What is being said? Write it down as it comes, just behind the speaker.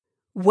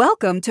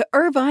Welcome to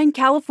Irvine,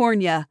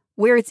 California,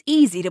 where it's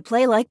easy to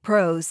play like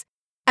pros.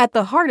 At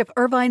the heart of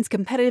Irvine's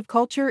competitive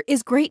culture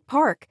is Great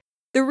Park,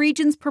 the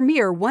region's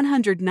premier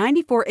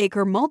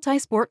 194-acre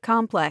multi-sport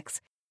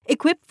complex,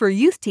 equipped for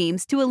youth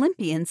teams to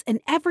Olympians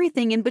and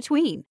everything in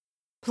between.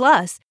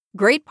 Plus,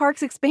 Great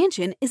Park's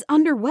expansion is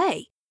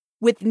underway.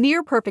 With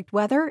near-perfect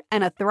weather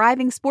and a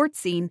thriving sports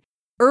scene,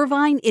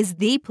 Irvine is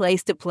the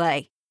place to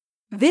play.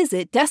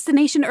 Visit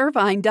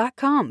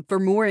DestinationIrvine.com for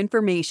more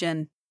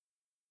information.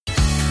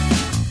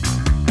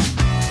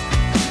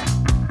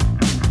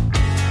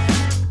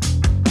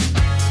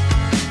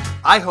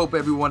 I hope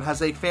everyone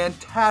has a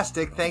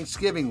fantastic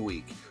Thanksgiving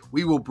week.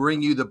 We will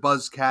bring you the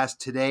Buzzcast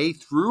today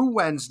through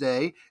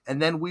Wednesday, and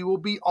then we will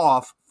be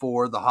off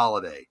for the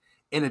holiday.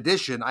 In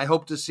addition, I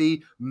hope to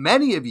see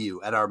many of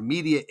you at our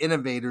Media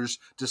Innovators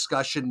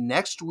discussion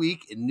next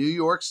week in New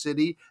York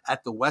City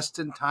at the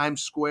Westin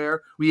Times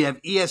Square. We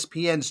have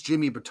ESPN's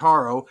Jimmy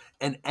Bottaro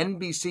and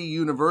NBC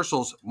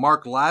Universal's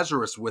Mark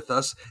Lazarus with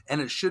us,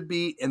 and it should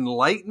be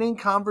enlightening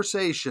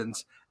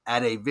conversations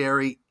at a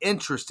very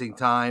interesting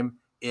time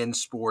in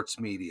sports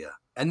media.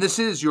 And this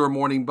is your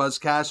Morning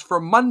Buzzcast for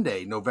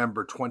Monday,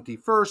 November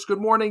 21st. Good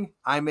morning.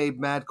 I'm Abe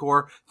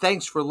Madkour.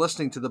 Thanks for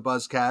listening to the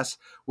Buzzcast.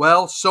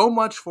 Well, so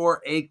much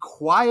for a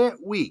quiet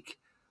week.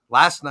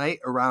 Last night,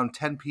 around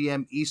 10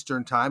 p.m.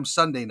 Eastern Time,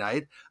 Sunday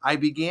night, I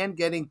began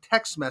getting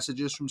text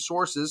messages from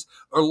sources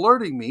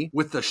alerting me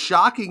with the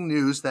shocking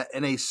news that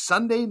in a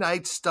Sunday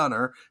night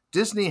stunner,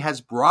 Disney has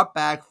brought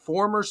back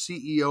former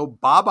CEO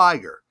Bob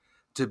Iger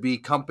to be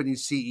company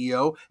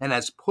CEO and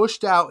has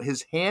pushed out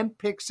his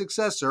hand-picked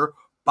successor,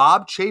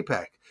 Bob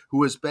Chapek,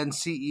 who has been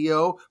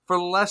CEO for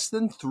less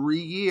than 3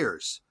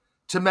 years.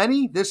 To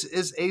many, this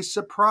is a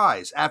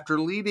surprise. After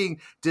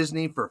leading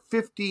Disney for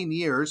 15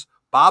 years,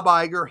 Bob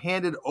Iger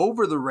handed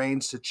over the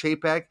reins to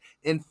Chapek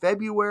in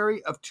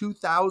February of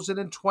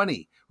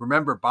 2020.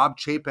 Remember, Bob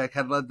Chapek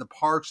had led the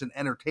Parks and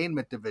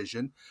Entertainment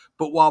division,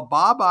 but while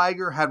Bob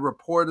Iger had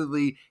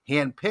reportedly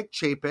handpicked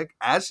Chapek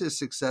as his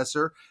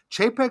successor,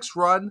 Chapek's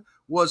run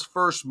was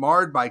first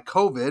marred by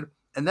COVID,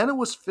 and then it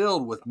was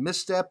filled with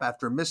misstep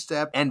after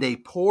misstep and a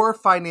poor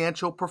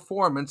financial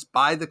performance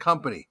by the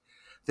company.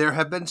 There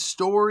have been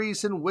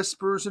stories and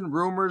whispers and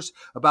rumors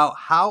about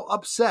how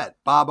upset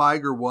Bob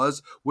Iger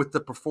was with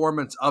the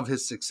performance of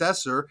his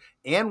successor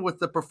and with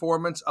the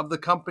performance of the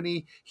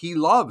company he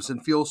loves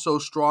and feels so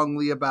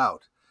strongly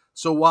about.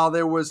 So while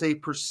there was a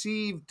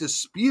perceived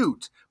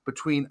dispute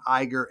between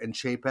Iger and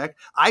Chapek,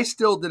 I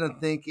still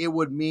didn't think it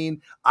would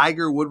mean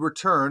Iger would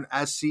return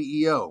as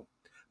CEO.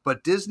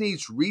 But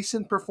Disney's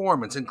recent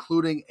performance,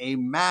 including a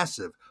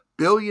massive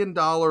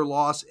billion-dollar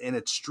loss in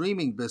its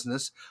streaming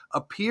business,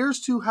 appears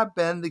to have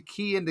been the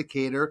key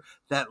indicator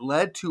that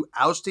led to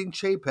ousting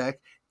Chapek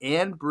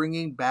and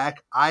bringing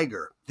back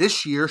Iger.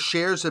 This year,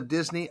 shares of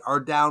Disney are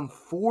down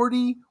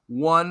 41%,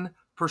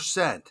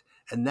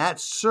 and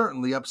that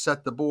certainly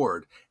upset the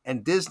board.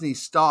 And Disney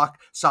stock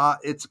saw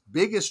its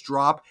biggest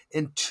drop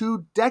in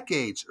 2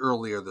 decades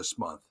earlier this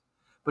month.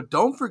 But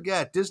don't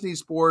forget,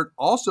 Disney's board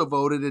also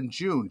voted in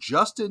June,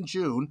 just in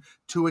June,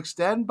 to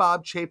extend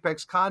Bob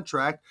Chapek's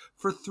contract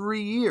for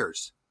 3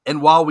 years.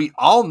 And while we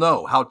all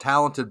know how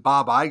talented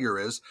Bob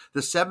Iger is, the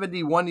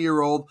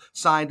 71-year-old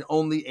signed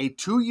only a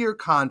 2-year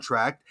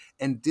contract,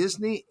 and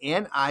Disney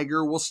and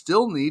Iger will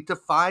still need to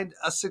find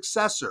a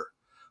successor.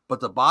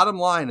 But the bottom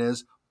line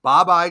is,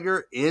 Bob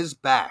Iger is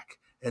back,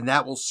 and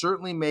that will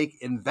certainly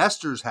make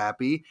investors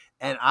happy,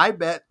 and I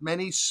bet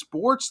many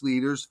sports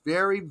leaders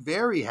very,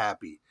 very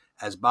happy,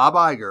 as Bob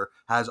Iger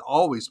has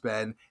always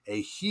been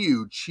a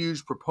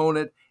huge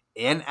proponent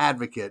and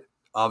advocate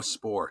of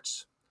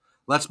sports.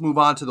 Let's move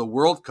on to the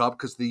World Cup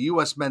because the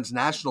U.S. men's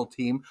national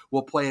team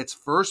will play its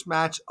first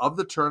match of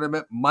the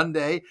tournament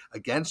Monday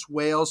against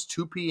Wales,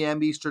 2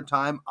 p.m. Eastern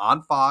Time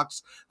on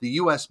Fox. The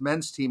U.S.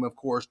 men's team, of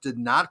course, did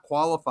not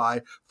qualify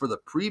for the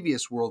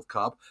previous World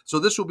Cup, so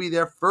this will be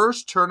their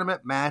first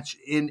tournament match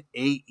in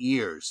 8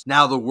 years.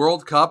 Now, the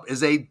World Cup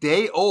is a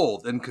day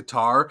old in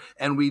Qatar,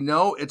 and we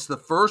know it's the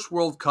first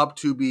World Cup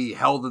to be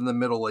held in the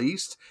Middle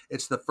East.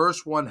 It's the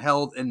first one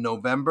held in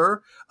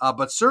November,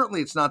 but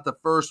certainly it's not the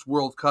first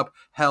World Cup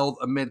held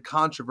amid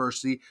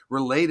controversy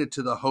related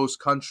to the host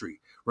country.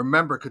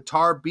 Remember,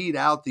 Qatar beat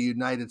out the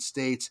United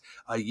States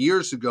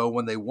years ago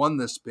when they won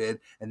this bid,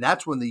 and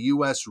that's when the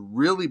U.S.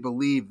 really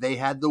believed they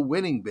had the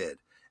winning bid.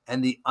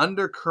 And the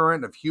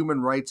undercurrent of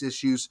human rights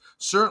issues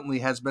certainly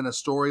has been a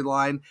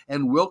storyline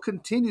and will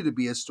continue to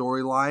be a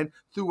storyline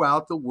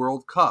throughout the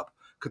World Cup.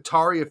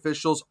 Qatari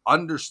officials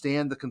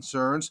understand the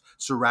concerns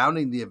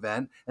surrounding the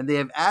event, and they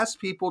have asked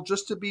people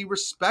just to be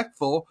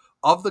respectful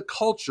of the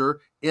culture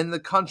in the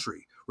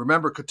country.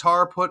 Remember,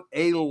 Qatar put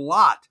a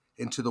lot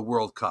into the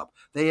World Cup.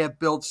 They have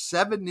built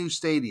 7 new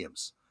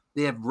stadiums.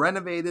 They have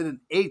renovated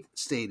an 8th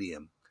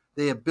stadium.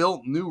 They have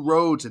built new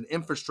roads and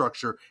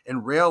infrastructure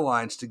and rail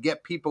lines to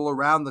get people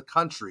around the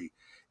country.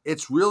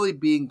 It's really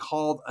being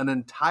called an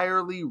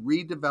entirely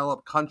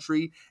redeveloped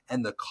country,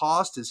 and the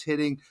cost is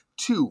hitting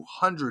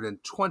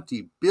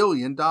 $220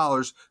 billion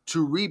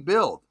to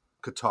rebuild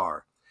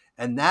Qatar.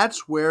 And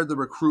that's where the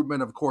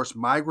recruitment, of course,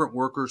 migrant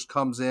workers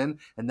comes in,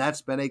 and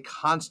that's been a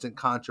constant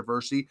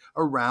controversy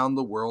around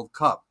the World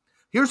Cup.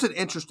 Here's an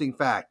interesting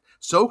fact.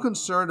 So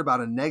concerned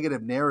about a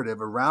negative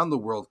narrative around the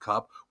World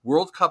Cup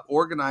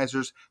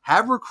organizers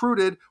have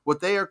recruited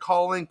what they are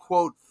calling,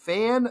 quote,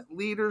 fan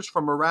leaders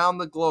from around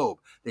the globe.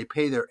 They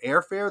pay their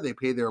airfare, they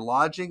pay their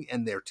lodging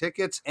and their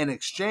tickets. In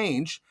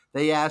exchange,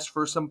 they ask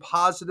for some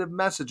positive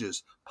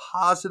messages,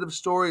 positive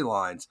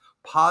storylines,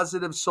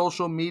 positive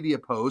social media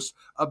posts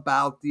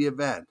about the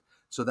event.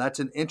 So that's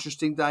an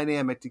interesting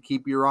dynamic to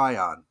keep your eye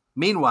on.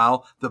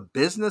 Meanwhile, the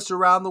business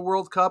around the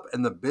World Cup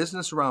and the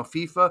business around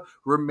FIFA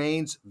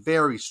remains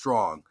very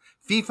strong.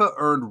 FIFA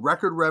earned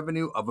record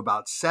revenue of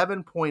about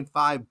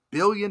 $7.5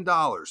 billion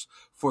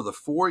for the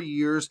 4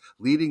 years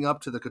leading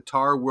up to the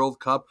Qatar World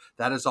Cup.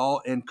 That is all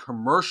in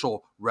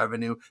commercial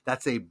revenue.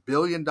 That's $1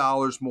 billion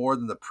more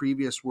than the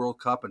previous World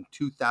Cup in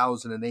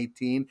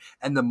 2018.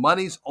 And the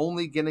money's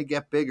only going to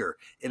get bigger.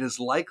 It is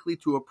likely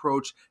to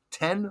approach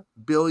 $10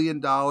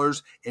 billion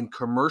in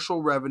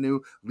commercial revenue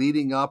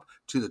leading up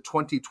to the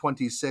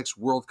 2026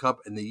 World Cup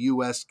in the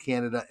U.S.,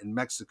 Canada, and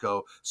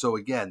Mexico. So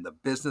again, the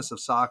business of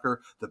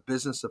soccer, the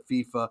business of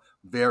FIFA,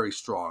 very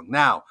strong.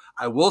 Now,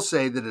 I will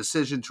say the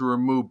decision to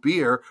remove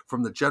beer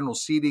from the general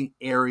seating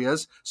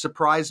areas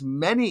surprised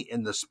many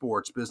in the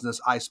sports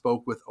business I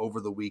spoke with over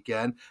the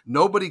weekend.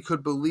 Nobody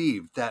could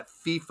believe that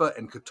FIFA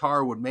and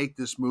Qatar would make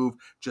this move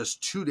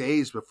just 2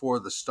 days before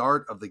the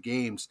start of the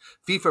games.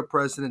 FIFA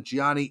President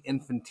Gianni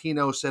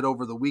Infantino said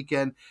over the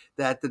weekend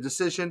that the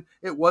decision,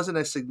 it wasn't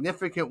a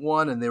significant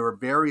one, and there were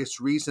various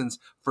reasons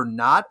for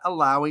not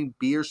allowing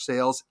beer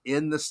sales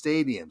in the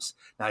stadiums.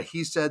 Now,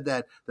 he said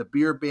that the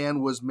beer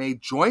ban was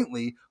made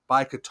jointly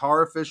by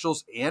Qatar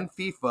officials and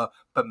FIFA,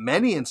 but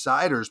many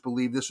insiders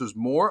believe this was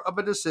more of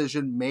a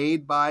decision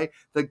made by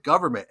the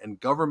government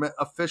and government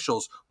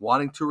officials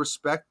wanting to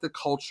respect the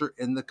culture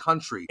in the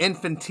country.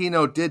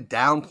 Infantino did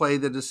downplay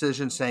the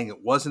decision, saying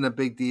it wasn't a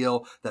big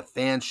deal, that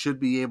fans should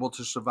be able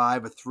to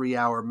survive a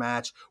 3-hour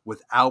match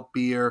without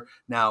beer.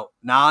 Now,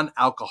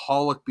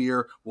 non-alcoholic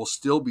beer will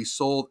still be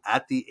sold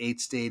at the 8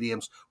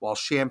 stadiums, while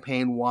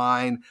champagne,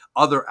 wine,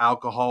 other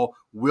alcohol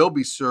will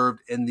be served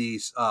in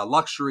these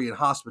luxury and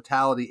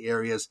hospitality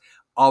areas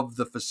of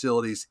the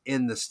facilities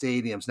in the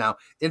stadiums. Now,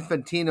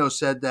 Infantino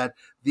said that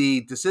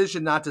the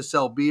decision not to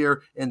sell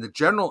beer in the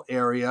general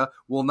area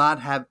will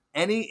not have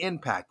any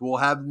impact, will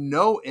have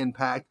no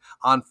impact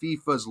on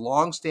FIFA's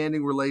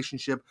long-standing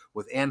relationship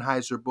with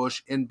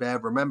Anheuser-Busch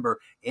InBev. Remember,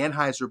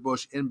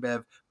 Anheuser-Busch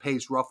InBev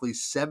pays roughly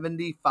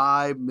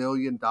 $75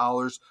 million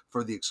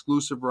for the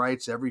exclusive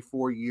rights every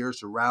 4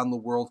 years around the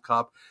World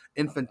Cup.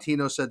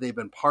 Infantino said they've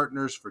been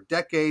partners for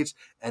decades,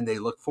 and they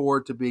look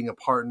forward to being a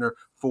partner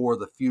for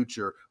the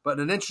future. But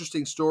an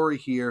interesting story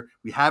here.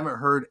 We haven't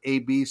heard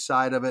AB's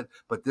side of it,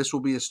 but this will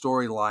be a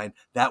storyline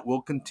that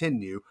will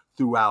continue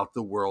throughout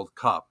the World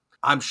Cup.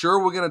 I'm sure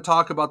we're going to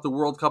talk about the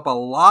World Cup a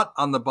lot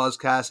on the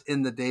Buzzcast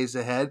in the days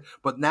ahead,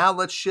 but now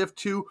let's shift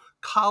to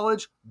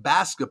college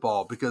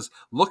basketball, because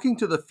looking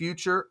to the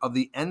future of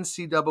the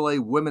NCAA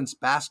women's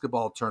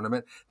basketball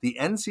tournament, the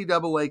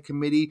NCAA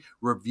committee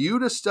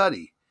reviewed a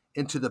study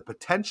into the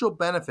potential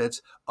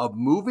benefits of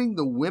moving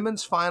the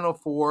women's Final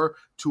Four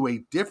to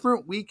a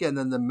different weekend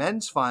than the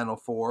men's Final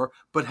Four,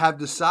 but have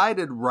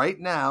decided right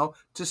now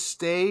to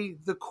stay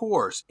the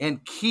course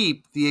and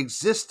keep the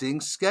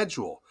existing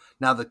schedule.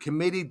 Now, the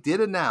committee did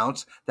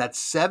announce that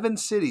 7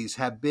 cities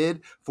have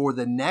bid for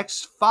the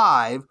next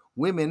 5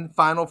 women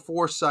Final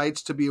Four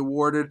sites to be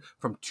awarded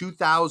from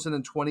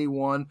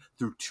 2021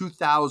 through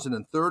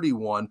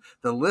 2031.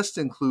 The list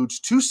includes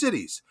 2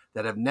 cities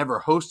that have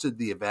never hosted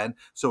the event,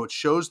 so it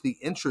shows the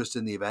interest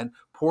in the event.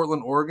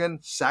 Portland, Oregon,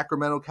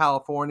 Sacramento,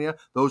 California,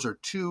 those are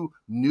 2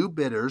 new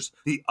bidders.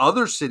 The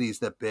other cities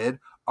that bid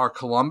are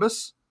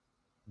Columbus,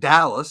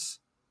 Dallas,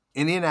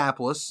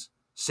 Indianapolis,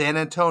 San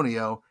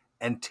Antonio,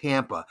 and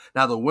Tampa.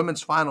 Now, the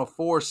women's Final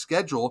Four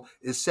schedule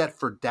is set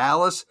for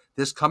Dallas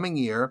this coming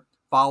year,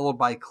 followed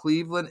by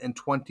Cleveland in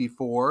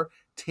 24,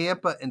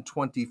 Tampa in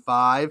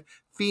 25,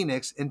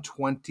 Phoenix in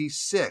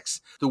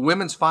 26. The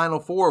women's Final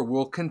Four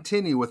will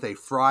continue with a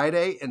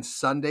Friday and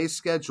Sunday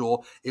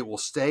schedule. It will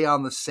stay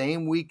on the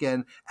same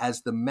weekend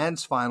as the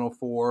men's Final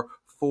Four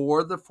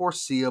for the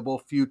foreseeable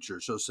future.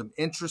 So some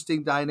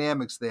interesting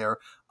dynamics there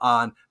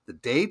on the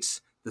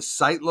dates, the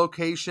site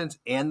locations,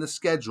 and the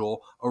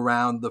schedule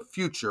around the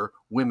future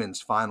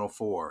women's Final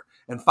Four.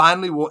 And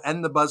finally, we'll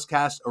end the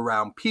Buzzcast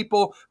around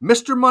people.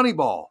 Mr.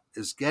 Moneyball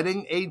is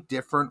getting a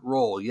different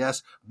role.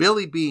 Yes,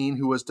 Billy Beane,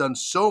 who has done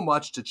so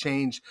much to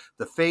change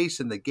the face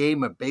and the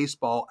game of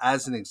baseball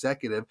as an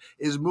executive,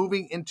 is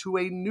moving into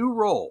a new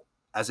role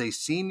as a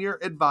senior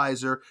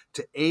advisor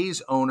to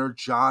A's owner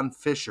John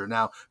Fisher.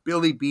 Now,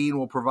 Billy Beane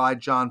will provide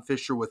John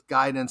Fisher with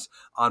guidance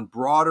on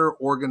broader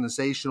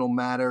organizational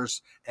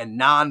matters and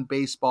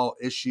non-baseball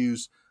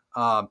issues.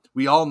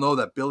 We all know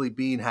that Billy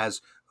Beane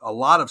has a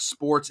lot of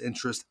sports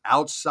interest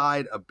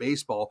outside of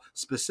baseball,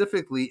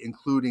 specifically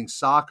including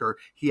soccer.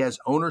 He has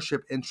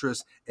ownership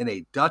interest in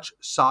a Dutch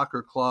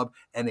soccer club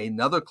and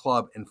another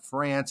club in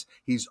France.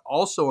 He's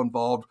also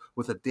involved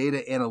with a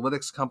data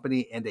analytics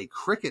company and a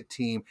cricket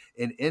team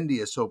in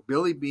India. So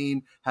Billy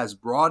Beane has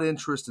broad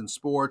interest in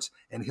sports,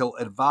 and he'll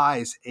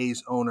advise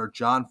A's owner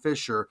John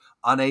Fisher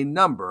on a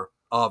number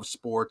of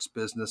sports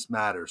business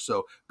matters.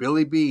 So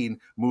Billy Beane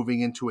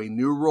moving into a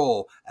new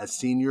role as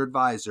senior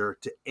advisor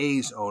to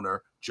A's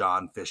owner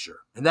John Fisher.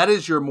 And that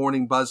is your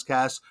morning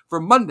Buzzcast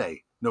for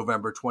Monday,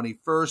 November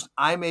 21st.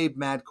 I'm Abe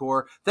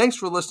Madkour. Thanks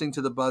for listening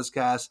to the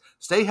Buzzcast.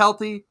 Stay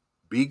healthy,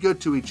 be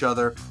good to each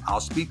other. I'll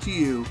speak to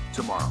you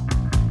tomorrow.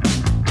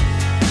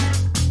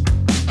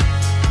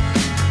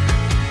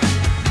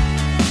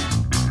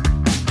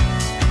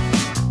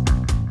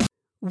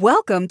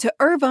 Welcome to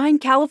Irvine,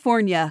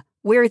 California,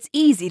 where it's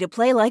easy to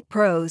play like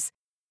pros.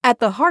 At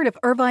the heart of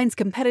Irvine's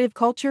competitive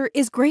culture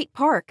is Great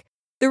Park,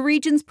 the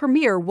region's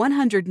premier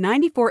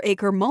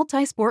 194-acre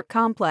multi-sport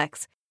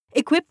complex,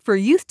 equipped for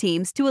youth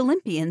teams to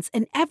Olympians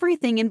and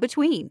everything in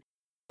between.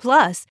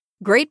 Plus,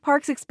 Great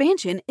Park's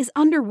expansion is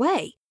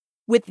underway.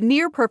 With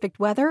near-perfect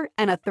weather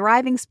and a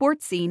thriving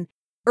sports scene,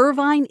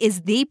 Irvine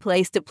is the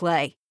place to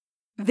play.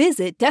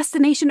 Visit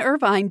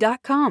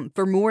DestinationIrvine.com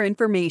for more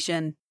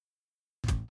information.